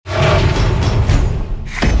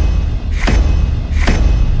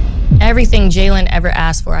Everything Jaylen ever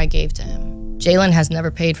asked for, I gave to him. Jaylen has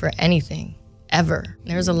never paid for anything, ever.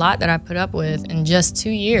 There's a lot that I put up with in just 2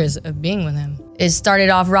 years of being with him. It started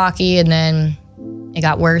off rocky and then it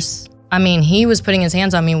got worse. I mean, he was putting his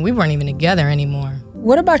hands on me and we weren't even together anymore.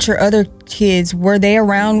 What about your other kids? Were they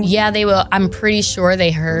around? Yeah, they were. I'm pretty sure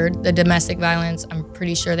they heard the domestic violence. I'm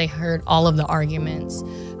pretty sure they heard all of the arguments.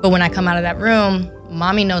 But when I come out of that room,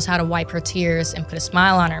 mommy knows how to wipe her tears and put a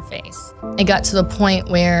smile on her face. It got to the point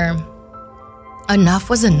where enough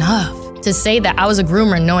was enough. To say that I was a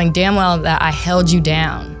groomer knowing damn well that I held you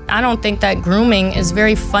down. I don't think that grooming is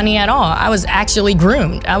very funny at all. I was actually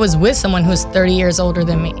groomed. I was with someone who's 30 years older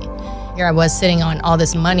than me. Here I was sitting on all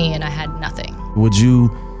this money and I had nothing. Would you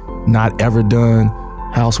not ever done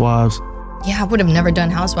Housewives? Yeah, I would have never done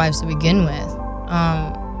Housewives to begin with.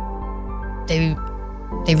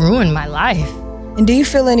 They ruined my life. And do you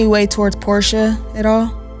feel any way towards Porsha at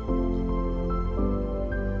all?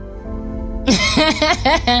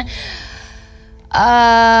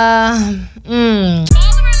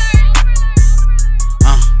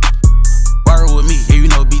 Word with me, yeah, you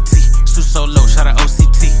know BT. Suit so low, shout out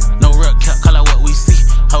OCT. No real cap, call out what we see.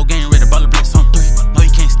 Whole game ready, baller blitz on 3. No,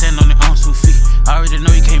 you can't stand on your own 2 feet. I already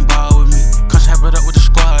know you can't ball with me. Come chop it up with the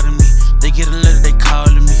squad and me. They get a letter, they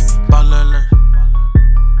calling me. Baller alert.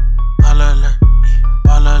 Baller alert.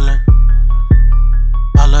 Baller alert.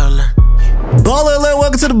 Baller alert. Baller Alert,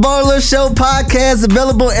 welcome to the Baller Alert Show podcast,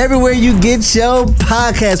 available everywhere you get your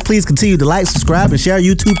podcast. Please continue to like, subscribe, and share our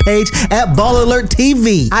YouTube page at Baller Alert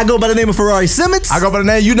TV. I go by the name of Ferrari Simmons. I go by the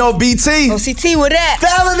name, you know, BT. OCT, what that?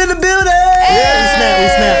 Falynn in the building.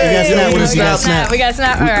 We snap. We got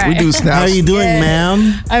snap. All right. We do snaps. How are you doing,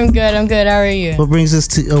 ma'am? I'm good. How are you? What brings us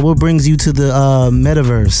to? What brings you to the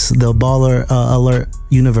metaverse, the Baller Alert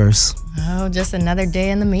universe? Oh, just another day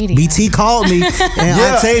in the media. BT called me and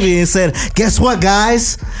Octavia and said, "Guess what,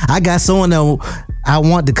 guys? I got someone that I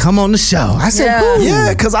want to come on the show." I said, "Who?"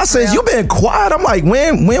 Yeah, because I said, you've been quiet. I'm like,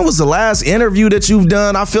 when was the last interview that you've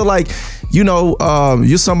done? I feel like, you know,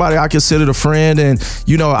 you're somebody I considered a friend, and,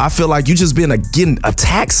 you know, I feel like you just been getting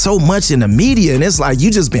attacked so much in the media, and it's like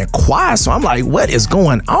you just been quiet. So I'm like, what is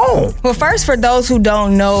going on? Well, first, for those who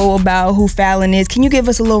don't know about who Falynn is, can you give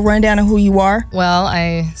us a little rundown of who you are? Well,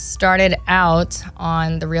 I started out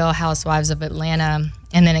on The Real Housewives of Atlanta,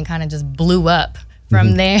 and then it kind of just blew up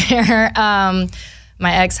from there.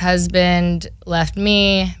 My ex-husband left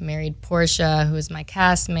me, married Porsha, who is my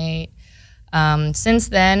castmate. Since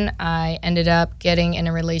then, I ended up getting in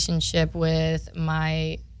a relationship with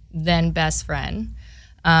my then best friend.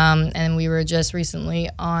 And we were just recently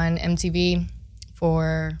on MTV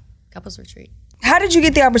for couples retreat. How did you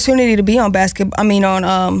get the opportunity to be on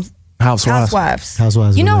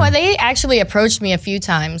Housewives? You know what? They actually approached me a few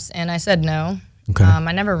times, and I said no. Okay.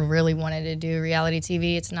 I never really wanted to do reality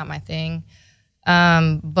TV. It's not my thing.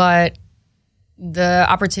 But the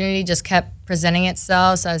opportunity just kept presenting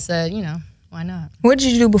itself, so I said, you know, why not? What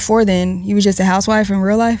did you do before then? You were just a housewife in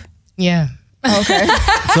real life? Yeah. Okay.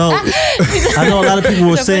 So I know a lot of people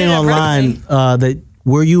were saying online that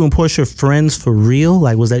were you and Porsha friends for real?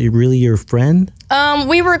 Like, was that really your friend?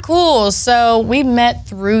 We were cool. So we met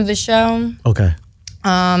through the show. Okay.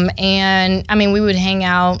 And I mean, we would hang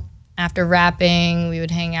out after rapping. We would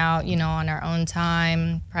hang out, you know, on our own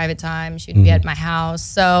time, private time. She'd be at my house.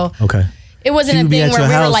 So Okay. it wasn't a thing where we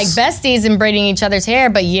house. were like besties and braiding each other's hair,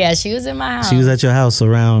 but yeah, she was in my house. She was at your house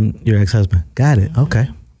around your ex-husband. Got it. Okay.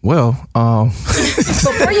 Well,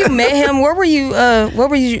 Before you met him, what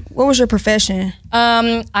was your profession?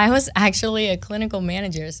 I was actually a clinical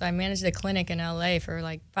manager, so I managed a clinic in LA for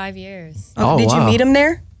like 5 years. Did you meet him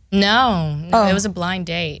there? No, it was a blind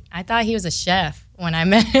date. I thought he was a chef when I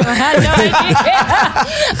met him. I had no idea.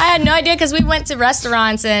 I had no idea because we went to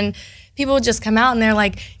restaurants and people would just come out and they're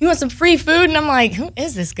like, "You want some free food?" And I'm like, "Who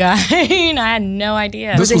is this guy?" You know, I had no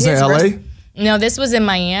idea. this was in LA? No, this was in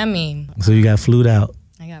Miami. So you got flued out.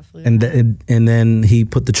 I got flued. And then he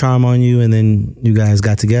put the charm on you, and then you guys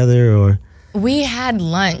got together, or? We had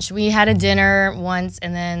lunch. We had a dinner once,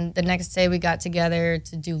 and then the next day we got together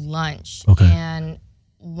to do lunch. Okay. And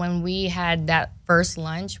when we had that first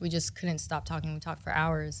lunch, we just couldn't stop talking. We talked for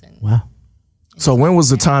hours. And Wow. So when was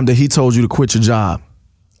the time that he told you to quit your job?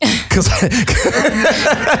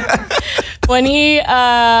 When he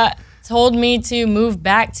told me to move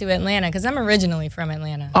back to Atlanta, because I'm originally from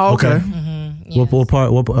Atlanta. Oh, okay. Yes. What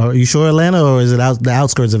part? Are you sure Atlanta, or is it the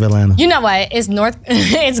outskirts of Atlanta? You know what? It's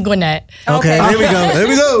it's Gwinnett. Okay, there we go. There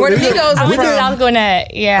we go. Where he goes I went to from? South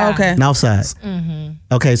Gwinnett. Yeah. Okay. North side.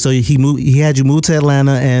 Okay, so he had you move to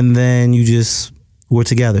Atlanta, and then you just were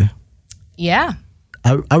together. Yeah.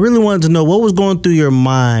 I really wanted to know what was going through your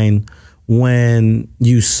mind when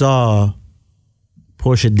you saw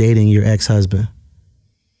Porsha dating your ex-husband?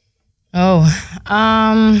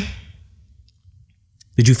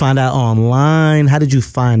 Did you find out online? How did you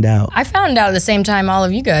find out? I found out at the same time all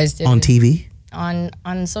of you guys did. On TV? On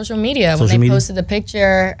social media. When they posted the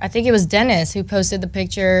picture, I think it was Dennis who posted the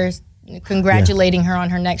picture congratulating her on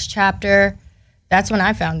her next chapter. That's when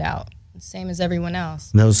I found out. Same as everyone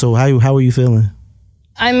else. No, so how were you feeling?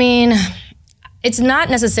 I mean, it's not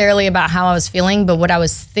necessarily about how I was feeling, but what I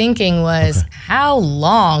was thinking was, how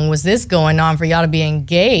long was this going on for y'all to be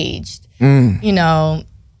engaged? You know.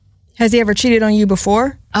 Has he ever cheated on you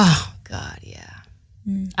before? Oh, God, yeah.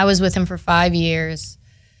 I was with him for 5 years.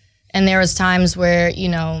 And there was times where, you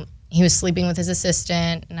know, he was sleeping with his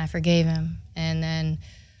assistant and I forgave him. And then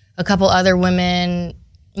a couple other women,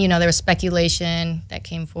 you know, there was speculation that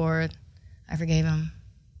came forth. I forgave him,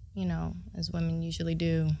 you know, as women usually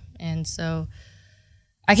do. And so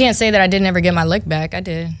I can't say that I didn't ever get my lick back. I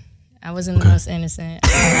did. I wasn't the most innocent.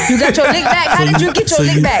 You got your lick back? How did you get your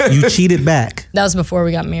lick back? You cheated back. That was before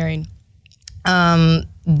we got married.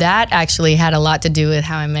 That actually had a lot to do with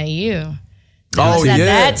how I met you. Oh, at yeah.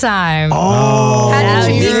 that time. Oh, How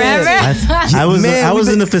did you remember? I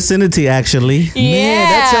was in the vicinity actually.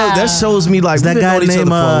 Yeah. That shows me like That we've guy known each other named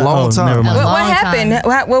for a long time. never mind. What long happened?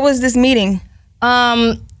 time. What was this meeting?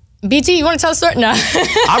 BT, you want to tell a story? No.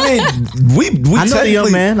 I mean, we I know the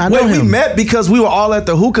young man. I know we him. met because we were all at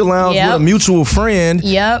the hookah lounge with a mutual friend.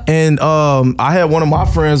 Yep. And I had one of my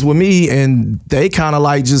friends with me, and they kind of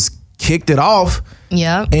like just kicked it off.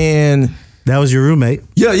 Yep. And That was your roommate.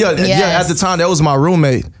 yeah. Yes. At the time, that was my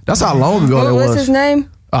roommate. That's how long ago that What was. was his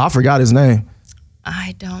name? I forgot his name.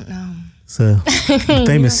 I don't know. It's a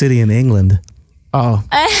famous city in England. Oh,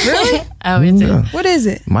 Really? Oh, is it? yeah. What is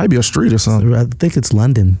it? Might be a street or something. I think it's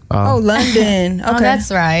London. Oh, London. Okay. Oh,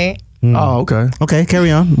 that's right. Oh, okay. Okay,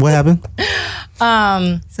 carry on. What happened?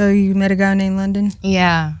 So you met a guy named London?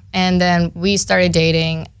 Yeah. And then we started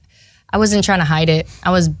dating. I wasn't trying to hide it. I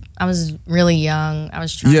was really young. I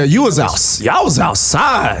was trying. Yeah, you was out. Y'all was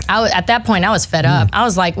outside. At that point, I was fed up. I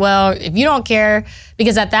was like, well, if you don't care,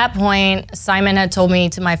 because at that point, Simon had told me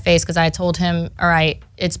to my face, because I told him, all right,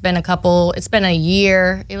 it's been a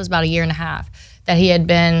year, it was about a year and a half, that he had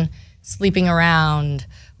been sleeping around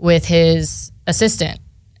with his assistant.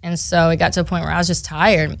 And so it got to a point where I was just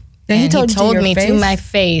tired. And he told me face? to my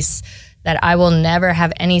face that I will never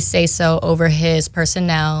have any say-so over his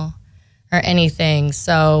personnel or anything,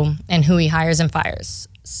 so, and who he hires and fires.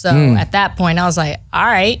 So at that point, I was like, all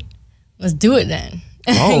right, let's do it then.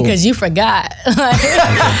 Because you forgot.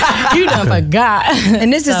 You done forgot.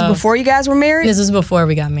 And this is before you guys were married? This was before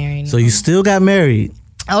we got married. So you still got married.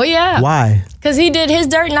 Oh, yeah. Why? Because he did his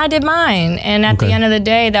dirt and I did mine. And at the end of the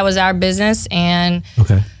day, that was our business. And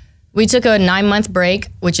we took a 9-month break,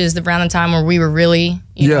 which is around the time where we were really,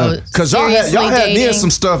 you know, because y'all had did some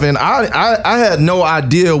stuff, and I had no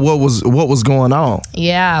idea what was going on.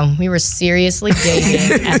 Yeah, we were seriously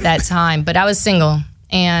dating at that time, but I was single,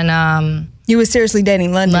 and you were seriously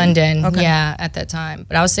dating London? London, Okay. yeah, at that time.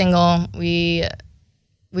 But I was single. We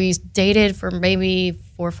dated for maybe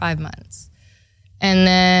 4 or 5 months, and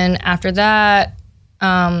then after that,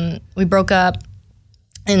 we broke up.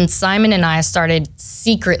 And Simon and I started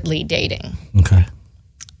secretly dating. Okay.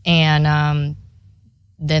 And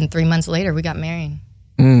then 3 months later, we got married.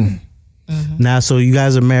 Now, so you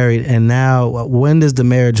guys are married, and now when does the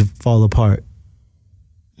marriage fall apart?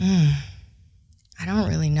 I don't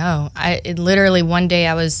really know. It literally, one day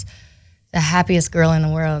I was the happiest girl in the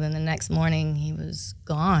world, and the next morning he was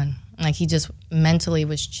gone. Like, he just mentally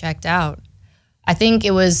was checked out. I think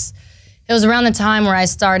it was around the time where I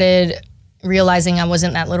started realizing I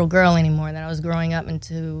wasn't that little girl anymore, that I was growing up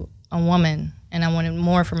into a woman, and I wanted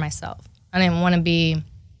more for myself. I didn't want to be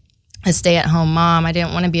a stay-at-home mom. I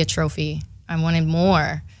didn't want to be a trophy. I wanted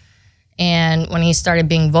more. And when he started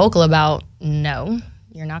being vocal about, no,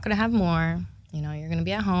 you're not going to have more, you know, you're going to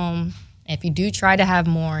be at home. If you do try to have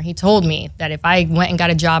more, he told me that if I went and got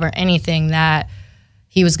a job or anything, that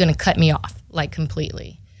he was going to cut me off, like,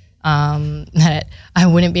 completely. That I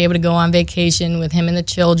wouldn't be able to go on vacation with him and the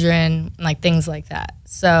children, like things like that.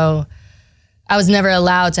 So I was never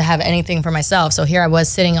allowed to have anything for myself. So here I was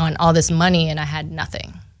sitting on all this money and I had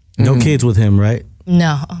nothing. No kids with him, right?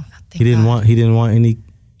 No. Oh, He didn't want any.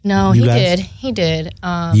 No, You he guys? did. He did.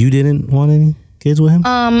 You didn't want any kids with him?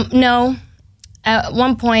 No. At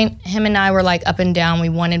one point, him and I were like up and down. We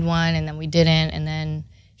wanted one and then we didn't. And then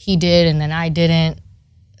he did and then I didn't.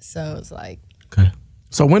 So it was like. Okay.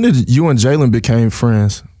 So when did you and Jaylen became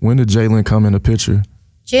friends? When did Jaylen come in the picture?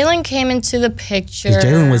 Jaylen came into the picture.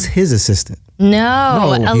 Jaylen was his assistant.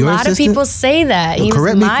 No, a your lot of assistant? people say that. He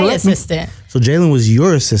was my assistant. So Jaylen was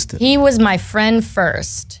your assistant. He was my friend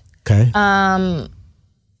first. Okay.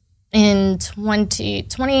 In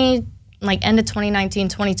 2020, like end of 2019,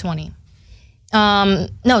 2020. No,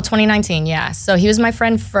 2019, yeah. So he was my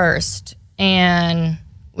friend first. And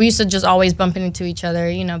we used to just always bump into each other,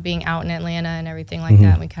 you know, being out in Atlanta and everything like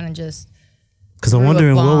that. We kind of just. Because I'm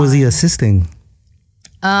wondering, what was he assisting?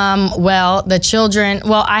 Well, the children,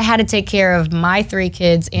 I had to take care of my 3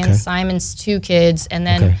 kids and Simon's 2 kids. And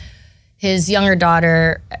then his younger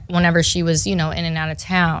daughter, whenever she was, you know, in and out of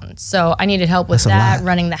town. So I needed help with that,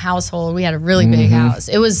 running the household. We had a really big house.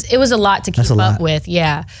 It was a lot to keep up with.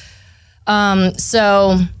 Yeah.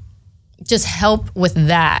 So just help with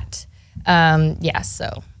that. Yeah.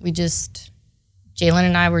 So Jaylen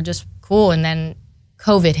and I were just cool. And then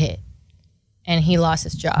COVID hit and he lost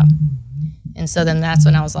his job. And so then that's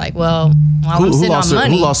when I was like, well, while I'm sitting on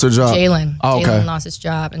money. Who lost their job? Jaylen. Oh, okay. Jaylen lost his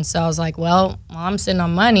job. And so I was like, well, while I'm sitting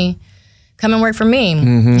on money, come and work for me.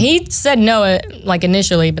 He said no, like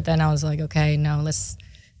initially, but then I was like, okay, no, let's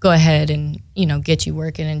go ahead and, you know, get you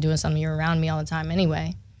working and doing something. You're around me all the time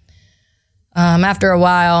anyway. After a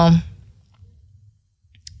while,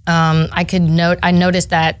 I noticed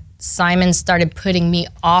that Simon started putting me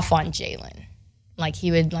off on Jaylen. Like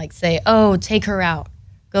he would like say, oh, take her out.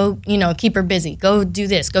 Go, you know, keep her busy. Go do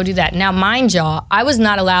this, go do that. Now, mind y'all, I was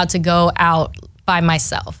not allowed to go out by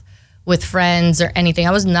myself with friends or anything.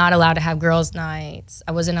 I was not allowed to have girls' nights.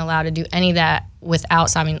 I wasn't allowed to do any of that without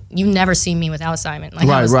Simon. You never see me without Simon. Like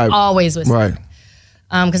I was always with Simon.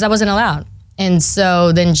 Because I wasn't allowed. And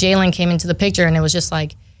so then Jaylen came into the picture and it was just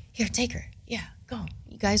like, here, take her. Yeah, go.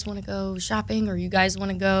 You guys want to go shopping or you guys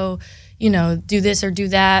want to go, you know, do this or do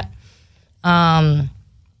that?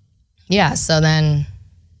 Yeah, so then...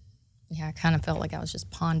 yeah, I kind of felt like I was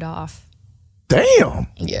just pawned off. Damn.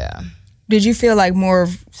 Yeah. Did you feel like more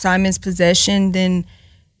of Simon's possession than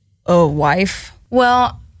a wife?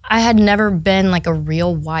 Well, I had never been like a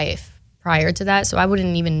real wife prior to that, so I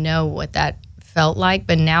wouldn't even know what that felt like.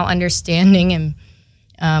 But now understanding and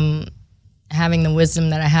having the wisdom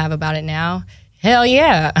that I have about it now, hell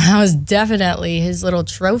yeah, I was definitely his little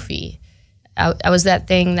trophy. I was that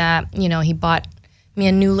thing that, you know, he bought me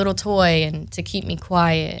a new little toy and to keep me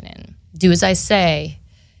quiet and do as I say,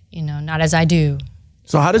 you know, not as I do.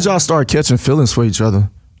 So how did y'all start catching feelings for each other?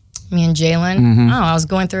 Me and Jaylen? Oh, I was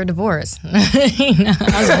going through a divorce. You know,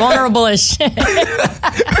 I was vulnerable as shit.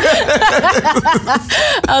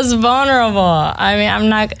 I was vulnerable. I mean, I'm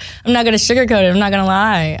not gonna sugarcoat it. I'm not gonna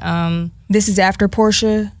lie. This is after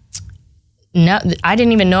Porsha? No, I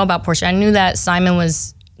didn't even know about Porsha. I knew that Simon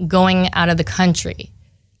was going out of the country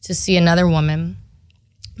to see another woman.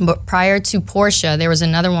 But prior to Porsha, there was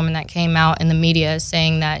another woman that came out in the media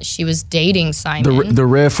saying that she was dating Simon. The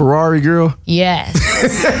red Ferrari girl? Yes.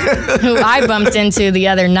 Who I bumped into the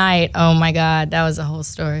other night. Oh my God, that was a whole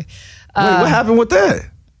story. Wait, what happened with that?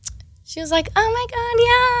 She was like, oh my God,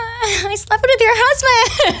 yeah, I slept with your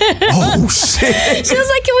husband. Oh shit. She was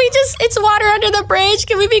like, can we it's water under the bridge,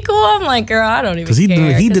 can we be cool? I'm like, girl, I don't even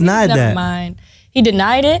care. He denied that. Never mind. He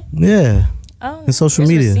denied it? Yeah. Oh, in social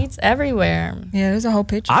media. Receipts everywhere. Yeah, there's a whole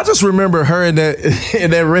picture. I just remember her in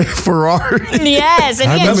that red Ferrari. Yes,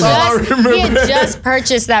 and he had just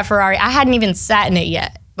purchased that Ferrari. I hadn't even sat in it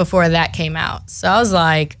yet before that came out. So I was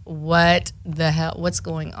like, what the hell? What's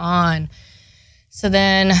going on? So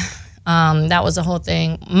then that was the whole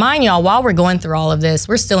thing. Mind y'all, while we're going through all of this,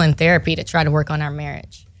 we're still in therapy to try to work on our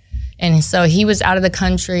marriage. And so he was out of the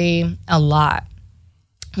country a lot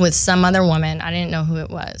with some other woman. I didn't know who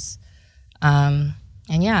it was. And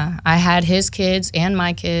yeah, I had his kids and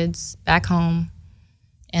my kids back home.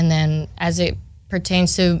 And then as it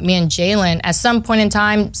pertains to me and Jaylen, at some point in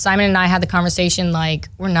time, Simon and I had the conversation like,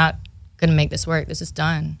 we're not gonna make this work, this is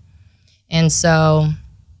done. And so.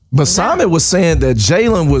 But Simon was saying that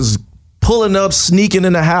Jaylen was pulling up, sneaking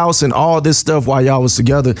in the house and all this stuff while y'all was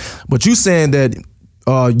together. But you saying that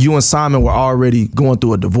you and Simon were already going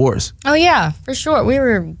through a divorce. Oh yeah, for sure. We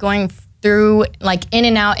were going through like in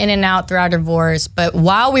and out through our divorce. But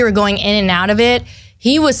while we were going in and out of it,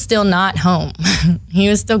 he was still not home. He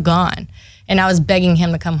was still gone. And I was begging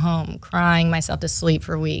him to come home, crying myself to sleep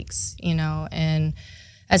for weeks, you know. And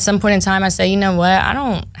at some point in time, I said, you know what? I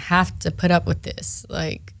don't have to put up with this.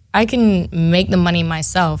 Like, I can make the money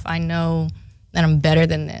myself. I know that I'm better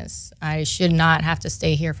than this. I should not have to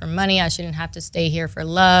stay here for money. I shouldn't have to stay here for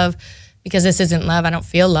love because this isn't love. I don't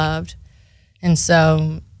feel loved. And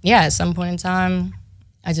so, yeah, at some point in time,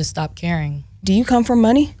 I just stopped caring. Do you come from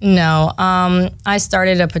money? No. I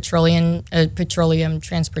started a petroleum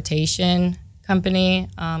transportation company.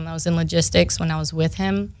 I was in logistics when I was with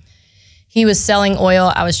him. he was selling oil,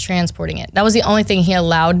 I was transporting it. That was the only thing he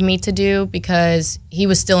allowed me to do because he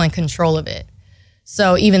was still in control of it.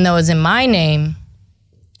 So even though it was in my name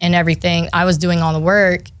and everything, I was doing all the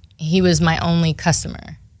work, he was my only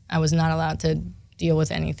customer. I was not allowed to deal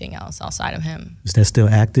with anything else outside of him. Is that still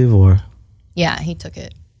active or? Yeah, he took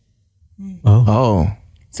it. Oh.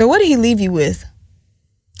 So what did he leave you with?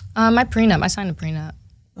 My prenup. I signed a prenup.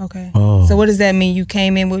 Okay. Oh. So what does that mean? You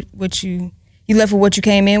came in with what you left with what you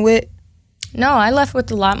came in with? No, I left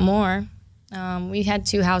with a lot more. We had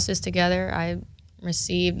 2 houses together. I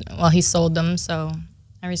received, well, he sold them, so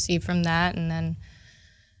I received from that, and then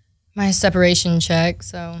my separation check.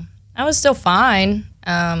 So I was still fine,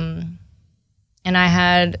 and I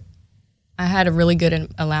had a really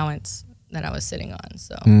good allowance that I was sitting on,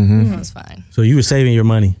 so it was fine. So you were saving your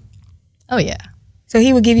money? Oh yeah, So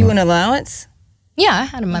he would give you an allowance? yeah. I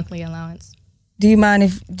had a monthly allowance, Do you mind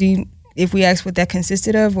if we ask what that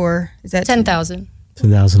consisted of, or is that $10,000.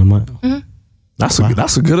 $10,000 a month.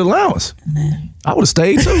 That's a good allowance. I would have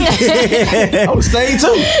stayed too. I would have stayed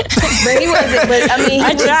too. But he wasn't. But I mean,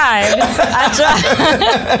 I tried.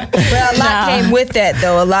 But a lot came with that,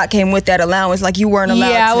 though. A lot came with that allowance. Like you weren't allowed.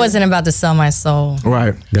 Yeah, I to. wasn't about to sell my soul.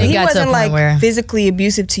 Right. It He got to a wasn't point like where physically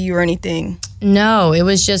abusive to you or anything. no, it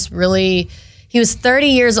was just really. He was 30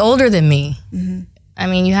 years older than me. I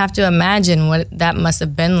mean, you have to imagine what that must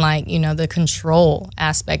have been like. You know, the control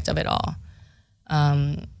aspect of it all.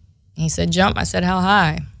 He said, jump. I said, how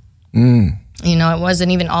high? You know, it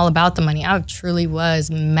wasn't even all about the money. I truly was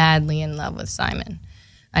madly in love with Simon.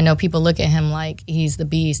 I know people look at him like he's the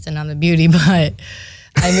beast and I'm the beauty, but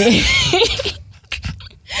I mean,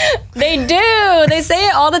 they do. They say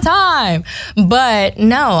it all the time. But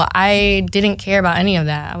no, I didn't care about any of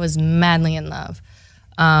that. I was madly in love.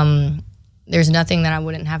 There's nothing that I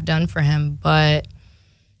wouldn't have done for him. But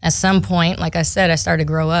at some point, like I said, I started to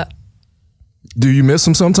grow up. Do you miss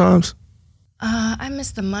him sometimes? I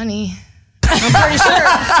miss the money. I'm pretty sure.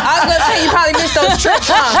 I was gonna say you probably missed those trips,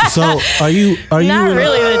 huh? So are you Not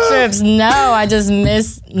really the trips. No, I just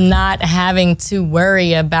miss not having to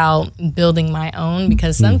worry about building my own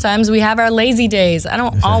because sometimes we have our lazy days. I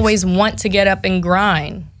don't always want to get up and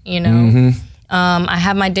grind, you know? I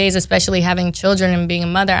have my days, especially having children and being a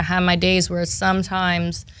mother, I have my days where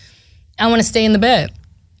sometimes I want to stay in the bed.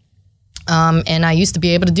 And I used to be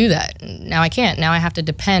able to do that. Now I can't. Now I have to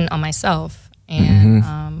depend on myself. And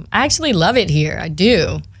I actually love it here. I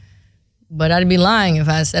do. But I'd be lying if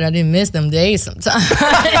I said I didn't miss them days sometimes.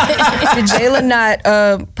 Did Jaylan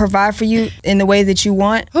not provide for you in the way that you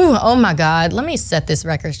want? Ooh, oh my God. Let me set this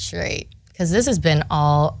record straight. Because this has been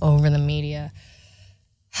all over the media.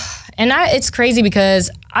 And it's crazy because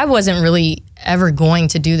I wasn't really ever going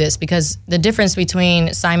to do this because the difference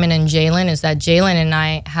between Simon and Jaylan is that Jaylan and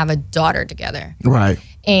I have a daughter together. Right.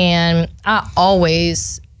 And I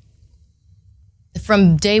always,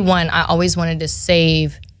 from day one, I always wanted to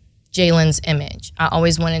save Jaylan's image. I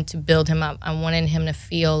always wanted to build him up. I wanted him to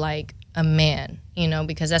feel like a man, you know,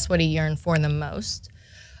 because that's what he yearned for the most.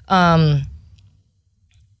 But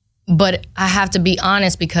I have to be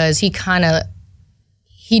honest because he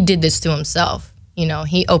did this to himself. You know,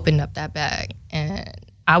 he opened up that bag and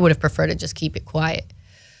I would have preferred to just keep it quiet.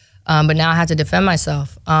 But now I have to defend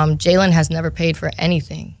myself. Jaylan has never paid for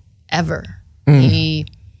anything, ever.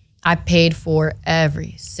 I paid for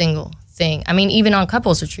every single thing. I mean, even on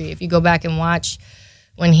couples retreat, if you go back and watch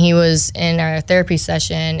when he was in our therapy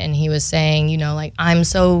session and he was saying, you know, like, I'm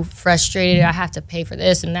so frustrated, I have to pay for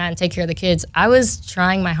this and that and take care of the kids. I was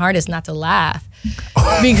trying my hardest not to laugh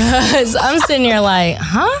because I'm sitting there like,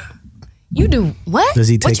 huh? You do what? Does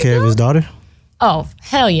he take care of his daughter? Oh,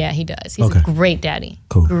 hell yeah, he does. He's a great daddy.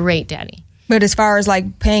 Cool. Great daddy. But as far as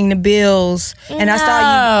like paying the bills, and I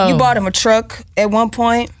saw you bought him a truck at one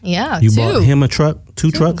point. Yeah, You bought him a truck?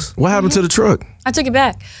 Two trucks? What happened to the truck? I took it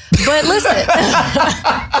back. But listen,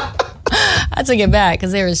 I took it back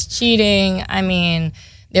because there was cheating. I mean,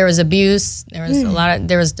 there was abuse. There was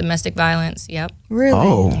there was domestic violence. Yep. Really?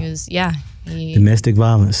 Oh. He was, Domestic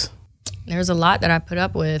violence. There was a lot that I put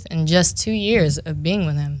up with in just 2 years of being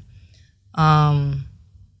with him.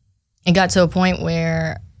 It got to a point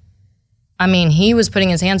where, I mean, he was putting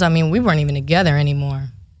his hands on me and we weren't even together anymore.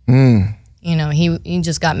 You know, he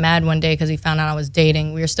just got mad one day because he found out I was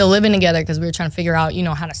dating. We were still living together because we were trying to figure out, you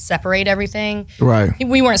know, how to separate everything. Right.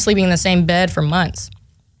 We weren't sleeping in the same bed for months.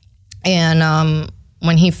 And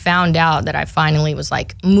when he found out that I finally was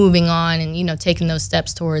like moving on and, you know, taking those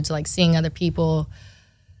steps towards like seeing other people,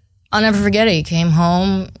 I'll never forget it. He came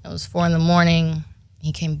home, it was 4 a.m.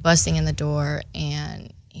 He came busting in the door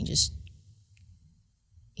and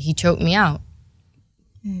he choked me out.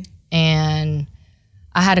 And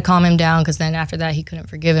I had to calm him down because then after that he couldn't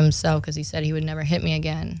forgive himself because he said he would never hit me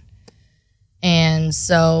again. And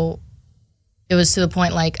so it was to the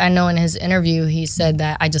point, like, I know in his interview he said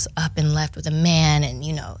that I just up and left with a man, and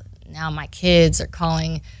now my kids are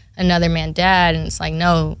calling another man dad, and it's like,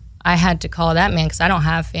 no, I had to call that man because I don't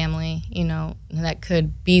have family, that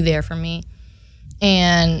could be there for me.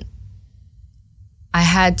 And I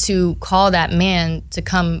had to call that man to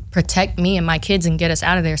come protect me and my kids and get us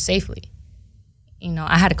out of there safely.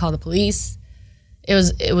 I had to call the police. It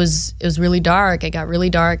was really dark. It got really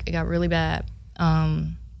dark. It got really bad.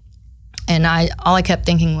 And all I kept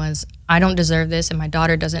thinking was, I don't deserve this, and my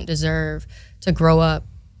daughter doesn't deserve to grow up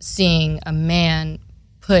seeing a man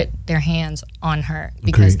put their hands on her,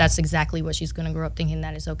 because that's exactly what she's going to grow up thinking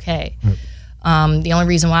that is okay. Right. The only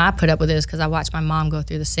reason why I put up with it is because I watched my mom go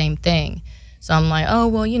through the same thing. So I'm like, oh,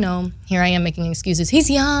 well, here I am making excuses. He's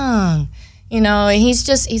young.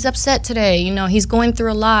 He's upset today. He's going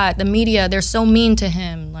through a lot. The media, they're so mean to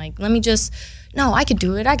him. Like, let me no, I could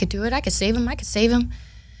do it. I could do it. I could save him.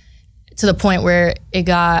 To the point where it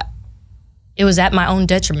was at my own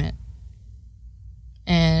detriment.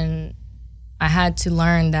 And I had to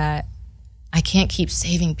learn that I can't keep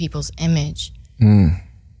saving people's image.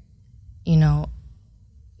 Meanwhile,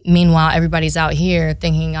 everybody's out here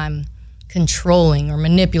thinking I'm controlling or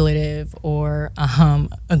manipulative or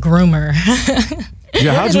a groomer.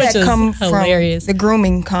 Yeah, how did that come hilarious. From the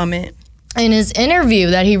grooming comment? In his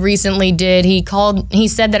interview that he recently did, he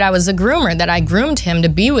said that I was a groomer, that I groomed him to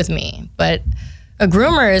be with me. But a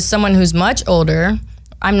groomer is someone who's much older.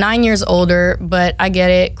 I'm 9 years older, but I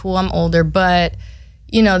get it. Cool, I'm older. But,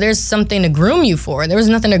 there's something to groom you for. There was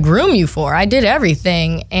nothing to groom you for. I did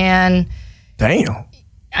everything. And damn.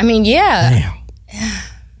 I mean, yeah. Damn.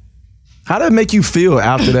 How did it make you feel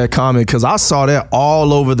after that comment? Because I saw that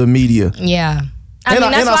all over the media. Yeah. I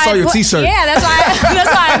saw your T-shirt. Yeah, that's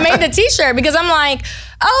why I made the T-shirt, because I'm like,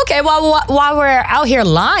 oh, okay, well, while we're out here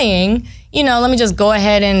lying, let me just go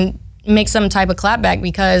ahead and make some type of clapback,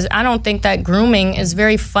 because I don't think that grooming is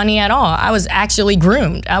very funny at all. I was actually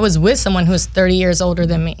groomed. I was with someone who was 30 years older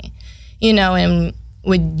than me, and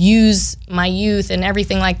would use my youth and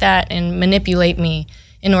everything like that and manipulate me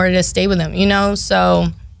in order to stay with him, So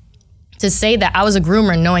to say that I was a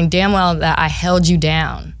groomer knowing damn well that I held you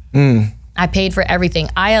down. I paid for everything.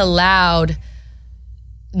 I allowed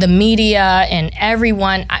the media and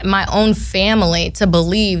everyone, my own family, to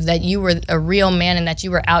believe that you were a real man and that you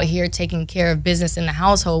were out here taking care of business in the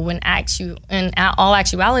household, when in all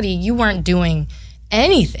actuality, you weren't doing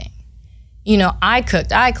anything. I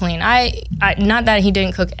cooked, I cleaned. I not that he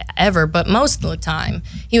didn't cook ever, but most of the time,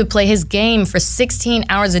 he would play his game for 16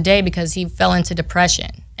 hours a day because he fell into depression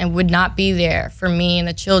and would not be there for me and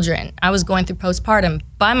the children. I was going through postpartum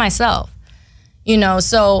by myself.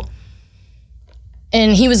 So,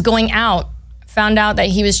 and he was going out, found out that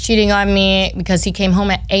he was cheating on me because he came home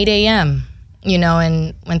at 8 a.m.,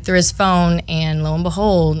 and went through his phone, and lo and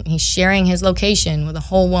behold, he's sharing his location with a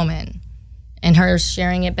whole woman and her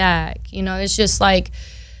sharing it back. It's just like,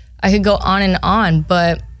 I could go on,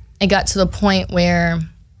 but it got to the point where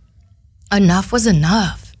enough was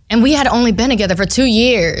enough. And we had only been together for 2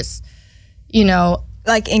 years,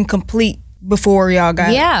 Like incomplete before y'all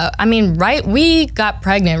got... Yeah, I mean, we got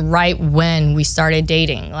pregnant right when we started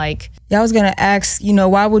dating. Like, yeah, I was gonna ask,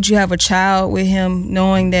 why would you have a child with him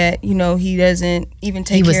knowing that, he doesn't even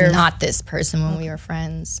take care of... He was not this person when we were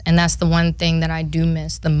friends. And that's the one thing that I do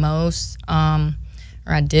miss the most, or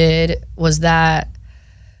I did, was that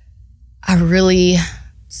I really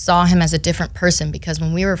saw him as a different person, because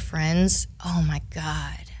when we were friends, oh my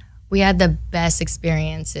God, we had the best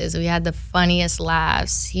experiences. We had the funniest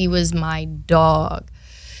laughs. He was my dog.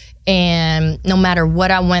 And no matter what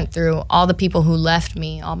I went through, all the people who left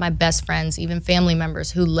me, all my best friends, even family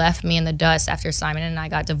members who left me in the dust after Simon and I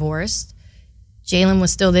got divorced, Jaylan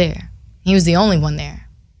was still there. He was the only one there.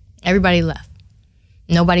 Everybody left.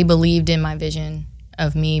 Nobody believed in my vision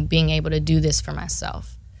of me being able to do this for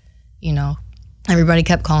myself. Everybody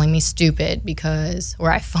kept calling me stupid or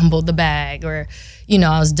I fumbled the bag, or,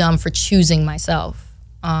 I was dumb for choosing myself.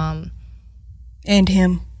 And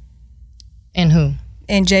him. And who?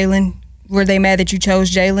 And Jaylan. Were they mad that you chose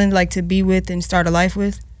Jaylan, like, to be with and start a life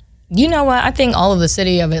with? You know what? I think all of the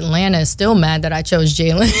city of Atlanta is still mad that I chose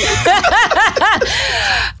Jaylan.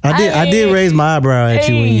 I did raise my eyebrow at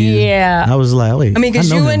you when you... Yeah. I was like, wait. I mean,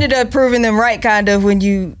 because you ended up proving them right, kind of, when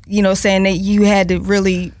you saying that you had to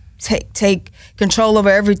really take control over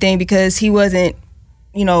everything, because he wasn't,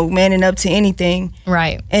 manning up to anything.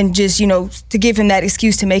 Right. And just, to give him that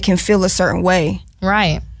excuse to make him feel a certain way.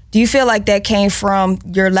 Right. Do you feel like that came from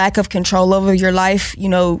your lack of control over your life,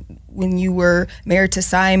 when you were married to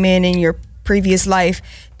Simon in your previous life,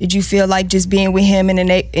 did you feel like just being with him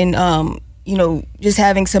and you know, just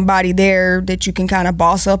having somebody there that you can kind of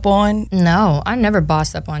boss up on? No, I never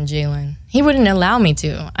bossed up on Jaylen. He wouldn't allow me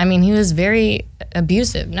to. I mean, he was very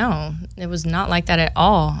abusive. No, it was not like that at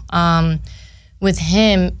all. With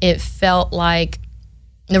him, it felt like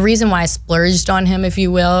the reason why I splurged on him, if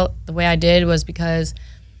you will, the way I did was because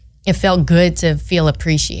it felt good to feel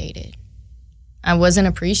appreciated. I wasn't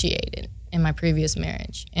appreciated in my previous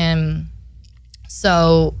marriage. And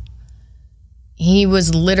so he was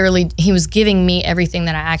giving me everything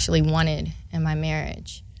that I actually wanted in my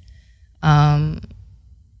marriage. And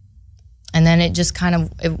then it just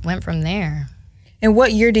it went from there. And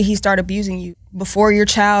what year did he start abusing you? Before your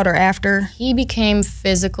child or after? He became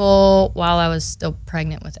physical while I was still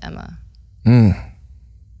pregnant with Emma. Mm.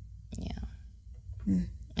 Yeah.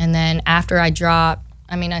 And then after I dropped,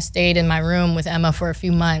 I stayed in my room with Emma for a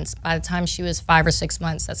few months. By the time she was 5 or 6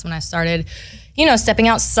 months, that's when I started, stepping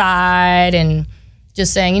outside and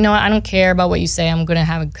just saying, you know what, I don't care about what you say. I'm gonna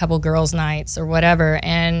have a couple girls' nights or whatever.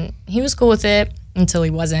 And he was cool with it until he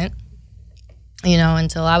wasn't,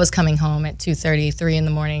 until I was coming home at 2:30, 3 in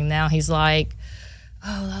the morning. Now he's like,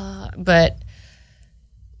 but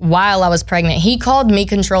while I was pregnant, he called me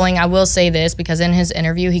controlling. I will say this, because in his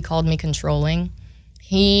interview, he called me controlling.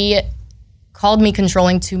 He called me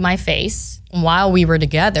controlling to my face while we were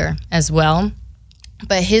together as well.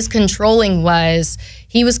 But his controlling was,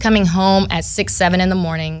 he was coming home at 6, 7 in the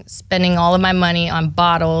morning, spending all of my money on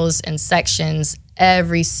bottles and sections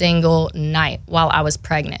every single night while I was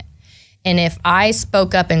pregnant. And if I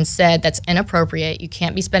spoke up and said, that's inappropriate, you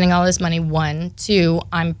can't be spending all this money, 1, 2,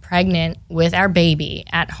 I'm pregnant with our baby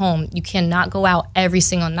at home. You cannot go out every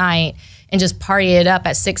single night and just party it up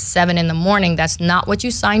at 6, 7 in the morning. That's not what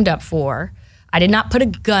you signed up for. I did not put a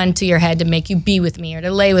gun to your head to make you be with me or to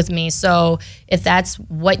lay with me. So if that's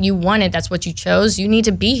what you wanted, that's what you chose, you need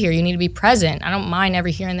to be here. You need to be present. I don't mind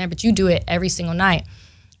every here and there, but you do it every single night.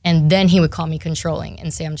 And then he would call me controlling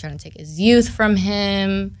and say I'm trying to take his youth from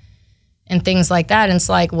him and things like that. And it's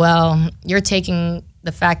like, well, you're taking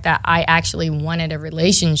the fact that I actually wanted a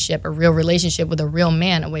relationship, a real relationship with a real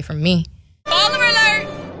man, away from me. BallerAlert!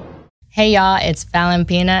 Hey y'all, it's Falynn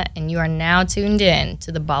Pina, and you are now tuned in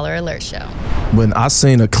to the BallerAlert Show. When I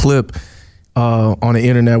seen a clip on the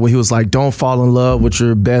internet where he was like, don't fall in love with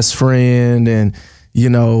your best friend, and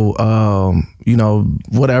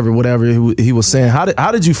whatever he was saying.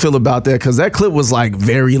 How did you feel about that? Because that clip was like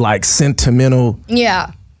very like sentimental.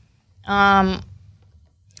 Yeah. A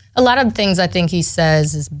lot of things I think he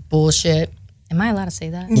says is bullshit. Am I allowed to say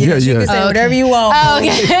that? Yeah. You can say whatever you want. Oh,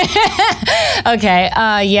 okay. Okay.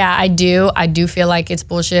 Yeah, I do. I do feel like it's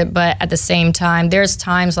bullshit, but at the same time, there's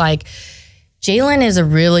times like Jaylen is a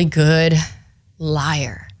really good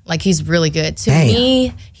liar. Like, he's really good. To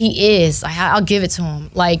me, he is. I'll give it to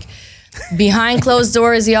him. Like, behind closed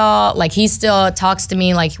doors, y'all, like, he still talks to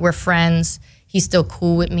me like we're friends. He's still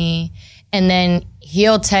cool with me. And then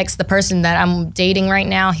he'll text the person that I'm dating right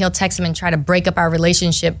now. He'll text him and try to break up our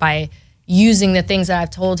relationship by using the things that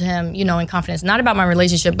I've told him, in confidence. Not about my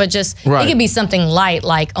relationship, but just, It could be something light,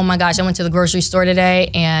 like, oh my gosh, I went to the grocery store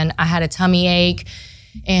today and I had a tummy ache.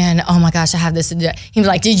 And oh my gosh, I have this. He was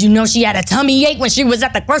like, did you know she had a tummy ache when she was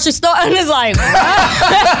at the grocery store? And it's like,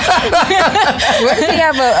 Where does he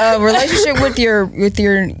have a relationship with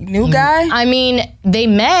your new guy? I mean, they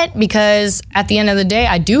met because at the end of the day,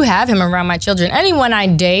 I do have him around my children. Anyone I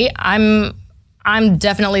date, I'm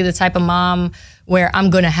definitely the type of mom where I'm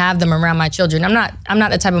gonna have them around my children. I'm not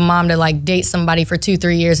the type of mom to like date somebody for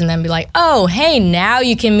 2-3 years and then be like, oh, hey, now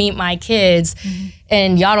you can meet my kids,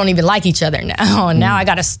 and y'all don't even like each other now. And now I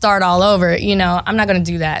gotta start all over. I'm not gonna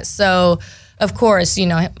do that. So of course,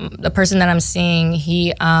 the person that I'm seeing,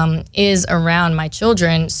 he is around my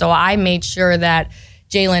children. So I made sure that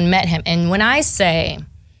Jaylen met him. And when I say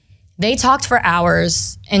they talked for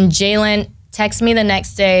hours, and Jaylen texted me the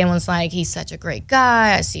next day and was like, he's such a great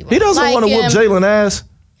guy. I see what he doesn't want to whoop Jaylen ass.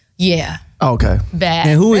 Yeah. Oh, okay. Bad.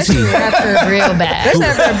 And who is he? After real bad. That's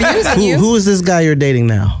after abusing you. Who is this guy you're dating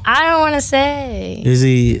now? I don't want to say. Is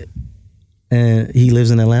he? He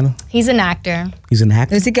lives in Atlanta. He's an actor. He's an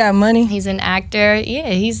actor. Does he got money? He's an actor. Yeah,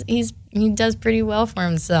 he does pretty well for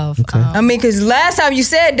himself. Okay. Because last time you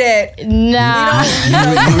said that. Nah.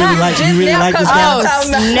 You really like this guy? Oh,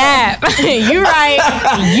 snap. You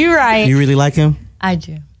right. You really like him? I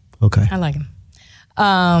do. Okay. I like him.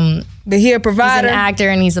 But he a provider? He's an actor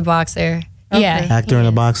and he's a boxer. Okay. Yeah. Actor and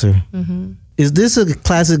a boxer. Mm-hmm. Is this a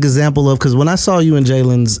classic example of, because when I saw you and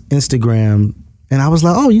Jaylen's Instagram, and I was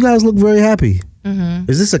like, oh, you guys look very happy.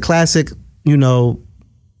 Mm-hmm. Is this a classic,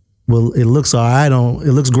 well, it looks all right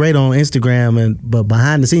it looks great on Instagram, but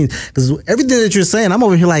behind the scenes, because everything that you're saying, I'm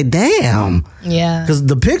over here like, damn. Yeah. Because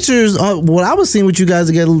the pictures, what I was seeing with you guys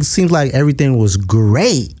together, seems like everything was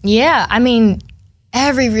great. Yeah, I mean,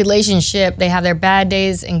 every relationship, they have their bad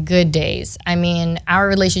days and good days. I mean, our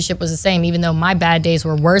relationship was the same, even though my bad days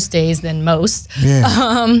were worse days than most.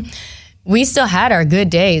 Yeah. We still had our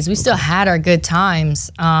good days. We still had our good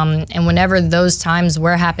times. And whenever those times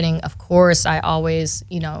were happening, of course, I always,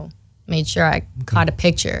 made sure I caught a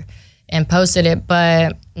picture and posted it.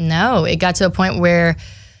 But no, it got to a point where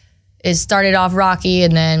it started off rocky,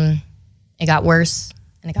 and then it got worse,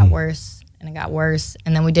 and it got worse, and it got worse.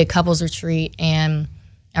 And then we did couples retreat, and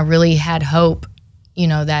I really had hope,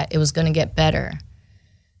 that it was going to get better.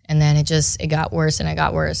 And then it got worse, and it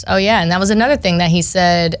got worse. Oh yeah, and that was another thing that he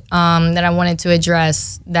said that I wanted to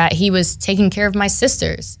address, that he was taking care of my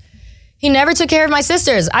sisters. He never took care of my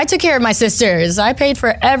sisters. I took care of my sisters. I paid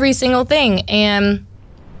for every single thing. And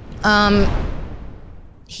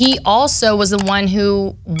he also was the one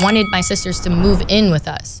who wanted my sisters to move in with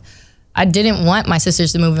us. I didn't want my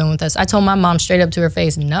sisters to move in with us. I told my mom straight up to her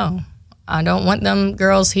face, no, I don't want them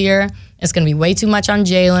girls here. It's gonna be way too much on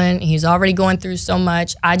Jaylen. He's already going through so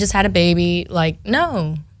much. I just had a baby. Like,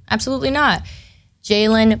 no, absolutely not.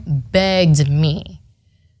 Jaylen begged me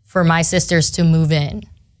for my sisters to move in.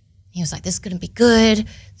 He was like, this is gonna be good.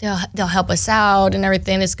 They'll help us out and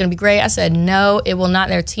everything. This is gonna be great. I said, no, it will not.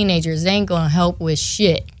 They're teenagers. They ain't gonna help with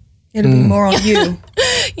shit. It'll be more on you.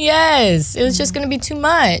 Yes, it was just gonna be too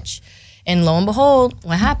much. And lo and behold,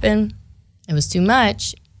 what happened? It was too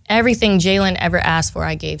much. Everything Jaylen ever asked for,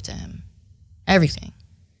 I gave to him. Everything.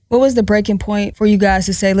 What was the breaking point for you guys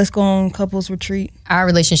to say, let's go on couples retreat? Our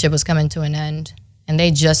relationship was coming to an end, and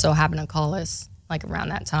they just so happened to call us like around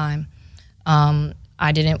that time.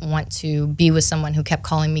 I didn't want to be with someone who kept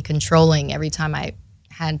calling me controlling every time I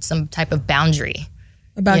had some type of boundary.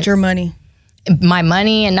 About your money? My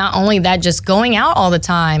money, and not only that, just going out all the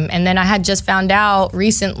time. And then I had just found out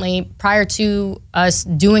recently, prior to us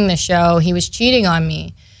doing the show, he was cheating on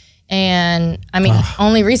me. And I mean,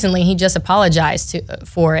 only recently he just apologized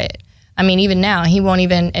for it. I mean, even now, he won't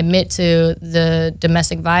even admit to the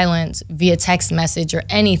domestic violence via text message or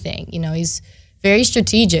anything. He's very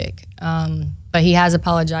strategic, but he has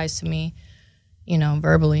apologized to me,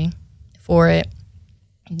 verbally for it.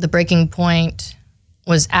 The breaking point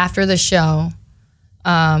was after the show.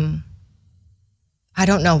 I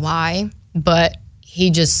don't know why, but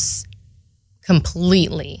he just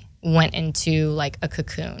completely went into like a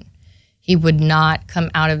cocoon. He would not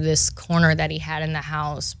come out of this corner that he had in the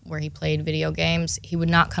house where he played video games. He would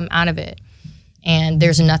not come out of it. And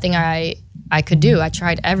there's nothing I could do. I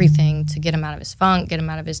tried everything to get him out of his funk, get him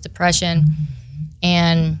out of his depression.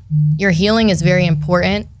 And your healing is very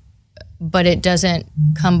important, but it doesn't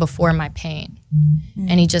come before my pain.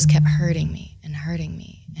 And he just kept hurting me and hurting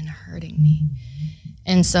me and hurting me.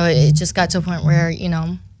 And so it just got to a point where,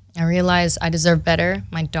 I realized I deserve better.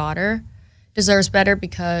 My daughter deserves better,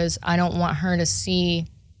 because I don't want her to see,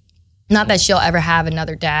 not that she'll ever have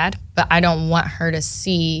another dad, but I don't want her to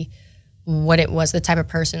see what it was, the type of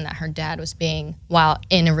person that her dad was being while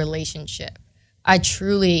in a relationship. I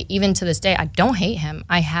truly, even to this day, I don't hate him.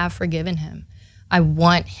 I have forgiven him. I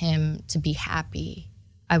want him to be happy.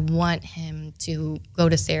 I want him to go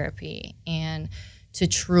to therapy and to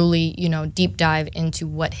truly, deep dive into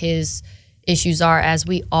what his issues are, as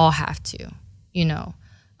we all have to,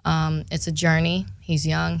 It's a journey. He's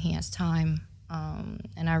young, he has time.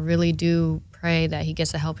 And I really do pray that he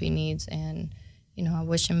gets the help he needs. And, I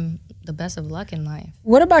wish him the best of luck in life.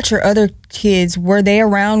 What about your other kids? Were they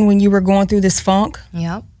around when you were going through this funk?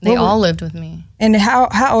 Yep. They all lived with me. And how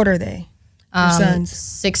old are they? Your sons?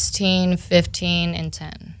 16, 15, and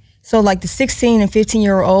 10. So like the 16 and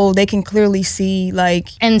 15-year-old, they can clearly see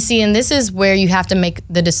And this is where you have to make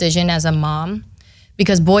the decision as a mom,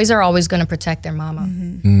 because boys are always going to protect their mama.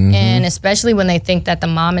 And especially when they think that the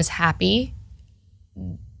mom is happy,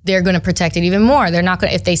 they're going to protect it even more. They're not going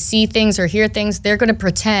to, if they see things or hear things, they're going to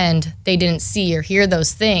pretend they didn't see or hear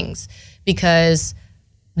those things, because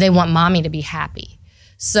they want mommy to be happy.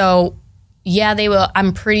 So yeah, they will.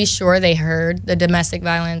 I'm pretty sure they heard the domestic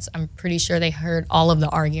violence. I'm pretty sure they heard all of the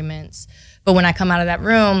arguments. But when I come out of that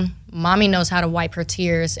room, mommy knows how to wipe her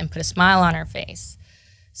tears and put a smile on her face.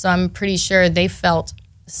 So I'm pretty sure they felt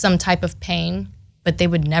some type of pain, but they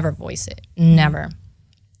would never voice it, never.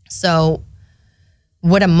 So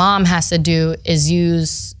what a mom has to do is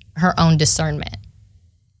use her own discernment.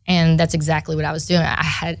 And that's exactly what I was doing. I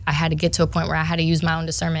had to get to a point where I had to use my own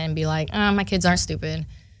discernment and be like, oh, my kids aren't stupid.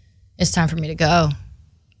 It's time for me to go,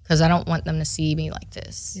 because I don't want them to see me like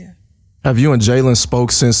this. Yeah. Have you and Jaylen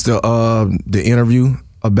spoke since the interview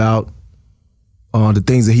about the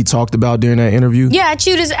things that he talked about during that interview? Yeah, I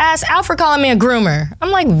chewed his ass out for calling me a groomer.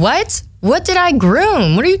 I'm like, what? What did I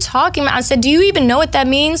groom? What are you talking about? I said, do you even know what that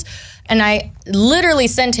means? And I literally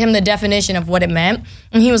sent him the definition of what it meant.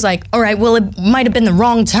 And he was like, all right, well, it might have been the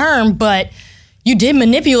wrong term, but you did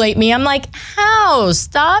manipulate me. I'm like, how?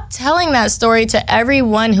 Stop telling that story to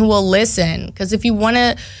everyone who will listen. Because if you want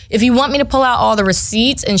me to pull out all the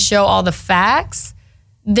receipts and show all the facts,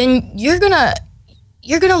 then you're gonna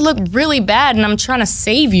look really bad, and I'm trying to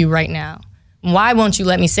save you right now. Why won't you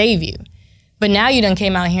let me save you? But now you done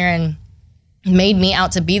came out here and made me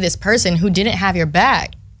out to be this person who didn't have your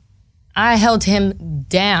back. I held him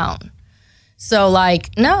down. So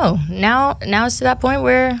like, no, now it's to that point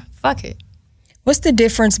where, fuck it. What's the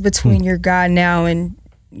difference between your guy now and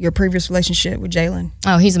your previous relationship with Jaylen?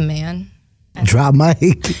 Oh, he's a man. Drop mic.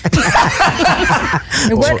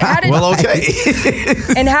 Well, okay.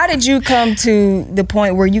 And how did you come to the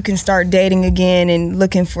point where you can start dating again and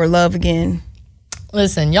looking for love again?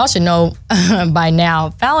 Listen, y'all should know by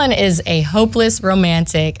now, Falynn is a hopeless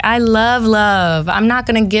romantic. I love love. I'm not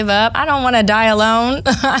gonna give up. I don't wanna die alone.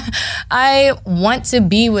 I want to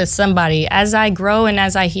be with somebody. As I grow and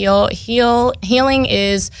as I healing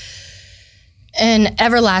is an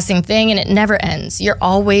everlasting thing and it never ends. You're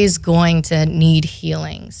always going to need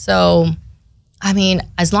healing. So, I mean,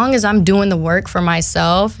 as long as I'm doing the work for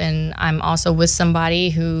myself and I'm also with somebody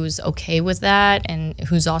who's okay with that and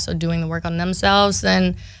who's also doing the work on themselves,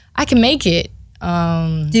 then I can make it.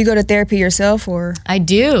 Do you go to therapy yourself or? I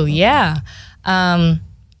do, yeah. I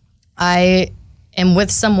am with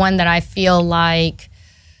someone that I feel like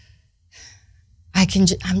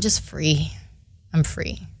I'm just free. I'm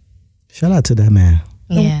free. Shout out to that man.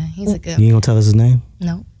 Yeah, he's a good You ain't gonna tell us his name?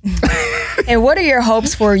 No. And what are your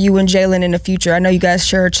hopes for you and Jaylen in the future? I know you guys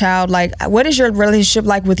share a child. Like, what is your relationship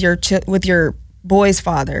like with your boy's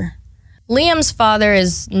father? Liam's father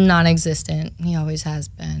is non-existent. He always has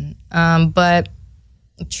been. But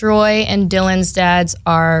Troy and Dylan's dads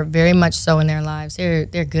are very much so in their lives.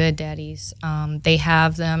 They're good daddies. They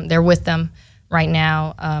have them. They're with them right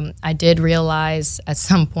now. I did realize at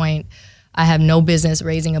some point I have no business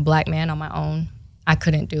raising a black man on my own. I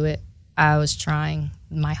couldn't do it. I was trying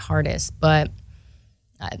my hardest, but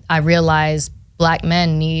I realized black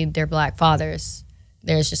men need their black fathers.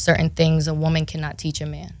 There's just certain things a woman cannot teach a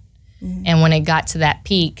man. Mm-hmm. And when it got to that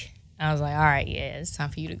peak, I was like, all right, yeah, it's time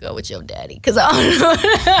for you to go with your daddy. Because I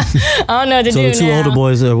don't know what to do now. So the two older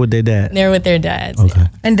boys are with their dad? They're with their dads. Okay. Yeah.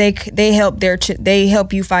 And they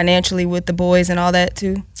help you financially with the boys and all that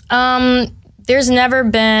too? There's never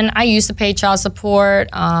been, I used to pay child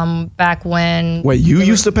support back when. Wait, you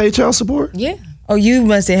used to pay child support? Yeah. Oh, you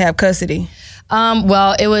must have custody.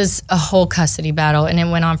 Well, it was a whole custody battle, and it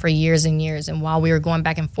went on for years and years. And while we were going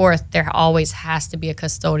back and forth, there always has to be a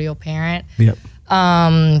custodial parent. Yep.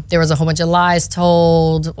 There was a whole bunch of lies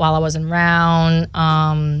told while I wasn't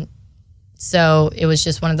around. So it was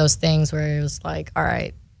just one of those things where it was like, all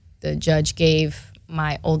right, the judge gave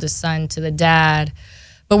my oldest son to the dad.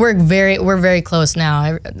 But we're very close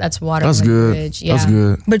now. That's water. That's good. Bridge. Yeah. That's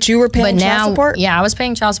good. But you were paying child support? Yeah, I was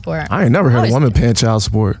paying child support. I ain't never heard a woman paying child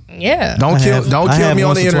support. Yeah. Don't kill me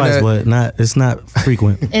on the internet. Twice, but it's not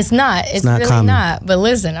frequent. It's not. It's not really common. not. But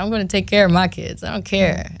listen, I'm going to take care of my kids. I don't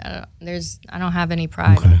care. I don't have any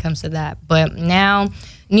pride when it comes to that. But now,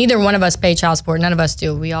 neither one of us pay child support. None of us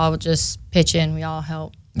do. We all just pitch in. We all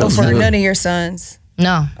help. That's For good. none of your sons?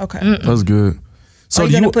 No. Okay. That's good. So are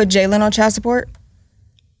you going to put Jaylen on child support?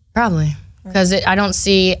 Probably. Because I don't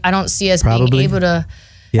see us being able to.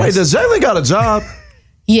 Yes. Wait, does Jaylen got a job?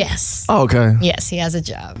 Yes. Oh, okay. Yes, he has a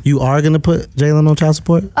job. You are going to put Jaylen on child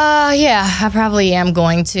support? Yeah, I probably am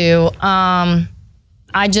going to. I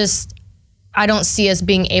don't see us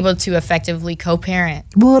being able to effectively co-parent.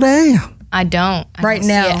 Well, damn. I don't. Right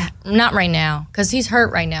now? Not right now, because he's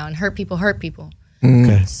hurt right now, and hurt people hurt people.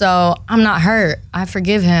 Okay. So I'm not hurt. I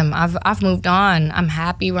forgive him. I've moved on. I'm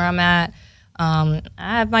happy where I'm at. I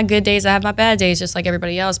have my good days. I have my bad days, just like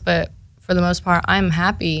everybody else. But for the most part, I'm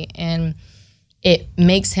happy, and it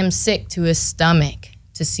makes him sick to his stomach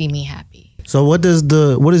to see me happy. So what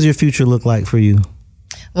does your future look like for you?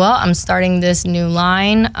 Well, I'm starting this new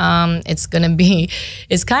line. It's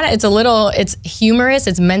humorous.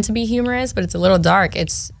 It's meant to be humorous, but it's a little dark.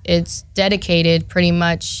 It's dedicated pretty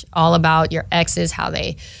much all about your exes, how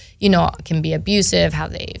they, can be abusive, how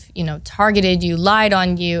they've, targeted you, lied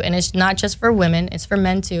on you. And it's not just for women, it's for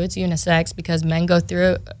men too. It's unisex because men go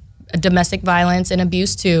through domestic violence and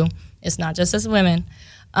abuse too. It's not just as women.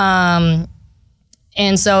 And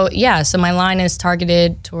so my line is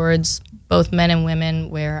targeted towards both men and women,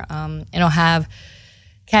 where it'll have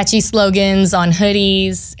catchy slogans on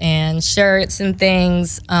hoodies and shirts and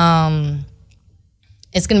things.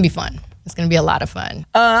 It's gonna be fun. It's gonna be a lot of fun.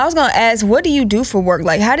 I was gonna ask, what do you do for work?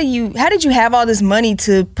 Like, how did you have all this money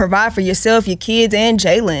to provide for yourself, your kids, and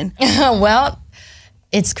Jaylen? Well,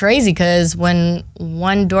 it's crazy because when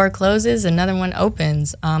one door closes, another one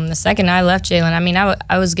opens. The second I left Jaylen, I mean,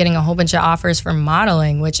 I was getting a whole bunch of offers for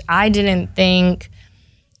modeling, which I didn't think.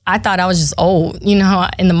 I thought I was just old. You know,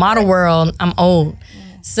 in the model world, I'm old.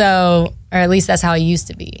 So, or at least that's how it used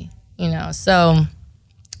to be, you know. So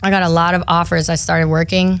I got a lot of offers. I started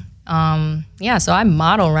working. So I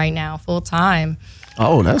model right now full time.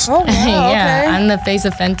 Oh, that's wow, yeah. okay. I'm the face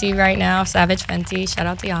of Fenty right now, Savage Fenty. Shout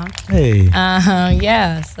out to y'all. Hey.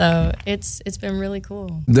 Yeah. So it's been really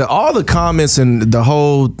cool. all the comments and the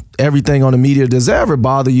whole everything on the media. Does that ever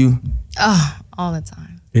bother you? Oh, all the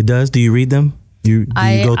time. It does. Do you read them?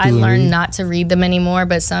 I go through and learned read? not to read them anymore,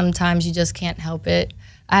 but sometimes you just can't help it.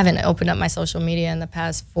 I haven't opened up my social media in the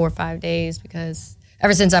past 4 or 5 days because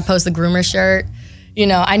ever since I posted the groomer shirt, you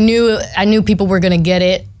know, I knew people were gonna get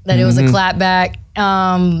it, that it was a clapback,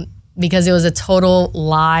 because it was a total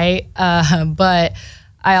lie. But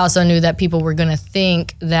I also knew that people were gonna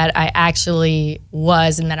think that I actually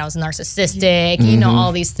was and that I was narcissistic, you know,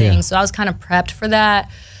 all these things. Yeah. So I was kind of prepped for that.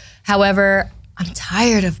 However, I'm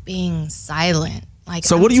tired of being silent. Like,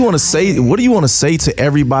 So what do you want to say? What do you want to say to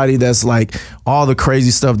everybody that's like all the crazy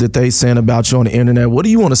stuff that they saying about you on the internet? What do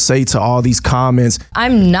you want to say to all these comments?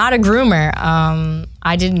 I'm not a groomer.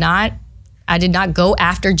 I did not go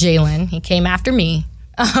after Jaylen. He came after me.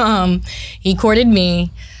 He courted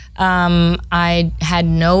me. I had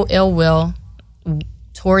no ill will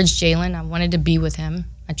towards Jaylen. I wanted to be with him.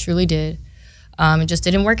 I truly did. It just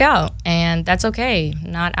didn't work out, and that's okay.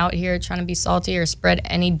 Not out here trying to be salty or spread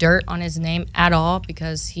any dirt on his name at all,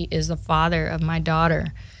 because he is the father of my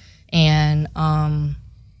daughter. And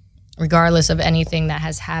regardless of anything that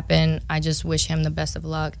has happened, I just wish him the best of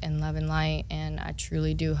luck and love and light, and I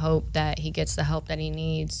truly do hope that he gets the help that he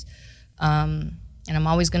needs. And I'm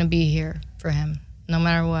always gonna be here for him, no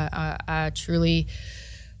matter what. I truly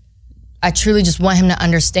just want him to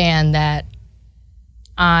understand that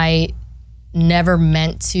I never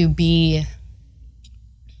meant to be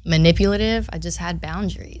manipulative. I just had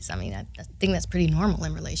boundaries. I mean, I think that's pretty normal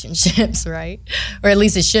in relationships, right? Or at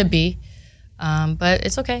least it should be. But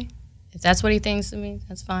it's okay. If that's what he thinks of me,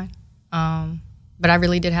 that's fine. But I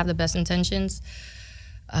really did have the best intentions.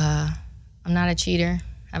 I'm not a cheater.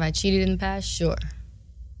 Have I cheated in the past? Sure.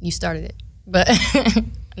 You started it. But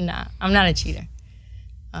nah, I'm not a cheater.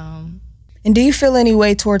 And do you feel any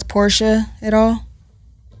way towards Porsha at all?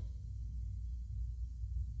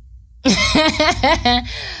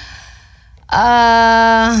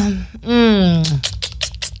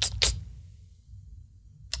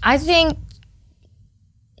 I think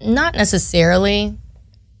not necessarily.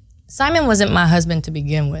 Simon wasn't my husband to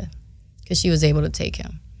begin with, because she was able to take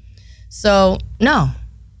him. So no,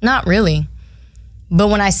 not really. But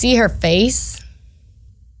when I see her face,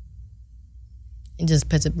 it just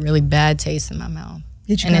puts a really bad taste in my mouth.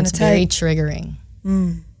 And it's very triggering.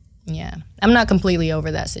 Yeah, I'm not completely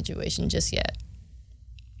over that situation just yet.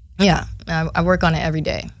 Yeah, I work on it every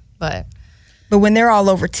day, but when they're all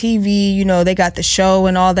over TV, you know, they got the show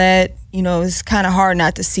and all that, you know, it's kind of hard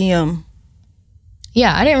not to see them.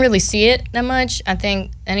 Yeah, I didn't really see it that much. I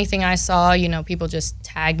think anything I saw, you know, people just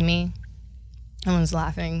tagged me. Everyone's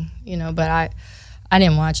laughing, you know, but I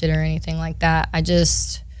didn't watch it or anything like that. I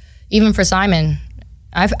just, even for Simon,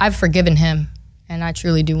 I've forgiven him, and I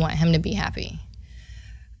truly do want him to be happy.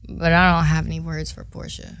 But I don't have any words for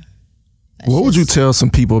Porsha. What would you tell some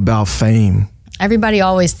people about fame? Everybody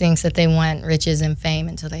always thinks that they want riches and fame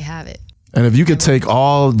until they have it. And if you could take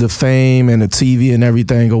all the fame and the TV and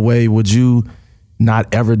everything away, would you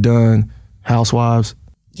not ever done Housewives?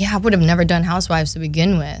 Yeah, I would have never done Housewives to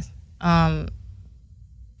begin with.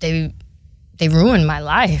 They ruined my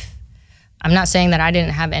life. I'm not saying that I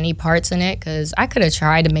didn't have any parts in it, because I could have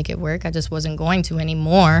tried to make it work. I just wasn't going to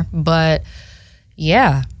anymore. But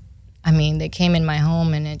yeah, I mean, they came in my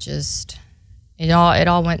home, and it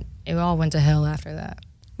all went to hell after that.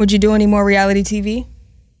 Would you do any more reality TV?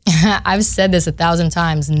 I've said this 1,000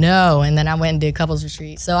 times, no, and then I went and did couples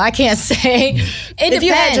retreat. So I can't say. It depends. If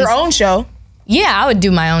you had your own show. Yeah, I would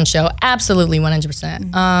do my own show, absolutely,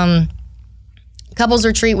 100%. Couples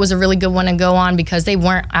retreat was a really good one to go on, because they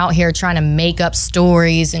weren't out here trying to make up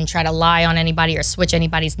stories and try to lie on anybody or switch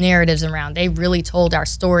anybody's narratives around. They really told our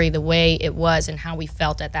story the way it was and how we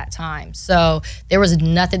felt at that time. So there wasn't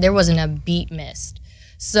a beat missed.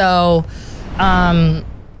 So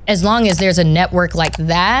as long as there's a network like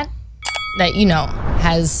that, that, you know,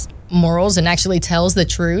 has morals and actually tells the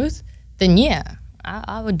truth, then yeah,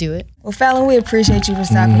 I would do it. Well, Falynn, we appreciate you for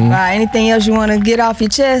stopping by. Anything else you want to get off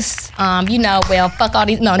your chest? You know, well, fuck all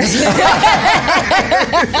these. No,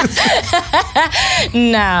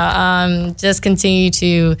 no. Just continue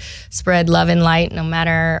to spread love and light, no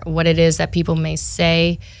matter what it is that people may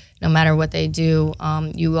say, no matter what they do.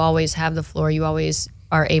 You always have the floor. You always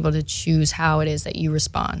are able to choose how it is that you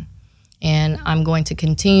respond. And I'm going to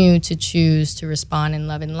continue to choose to respond in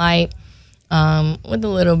love and light, with a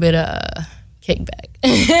little bit of kickback.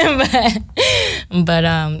 but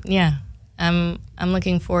yeah, I'm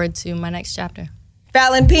looking forward to my next chapter.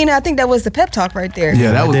 Falynn, Pina, I think that was the pep talk right there.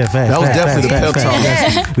 Yeah, that was definitely the pep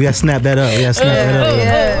talk. We got to snap that up.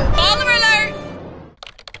 Yeah.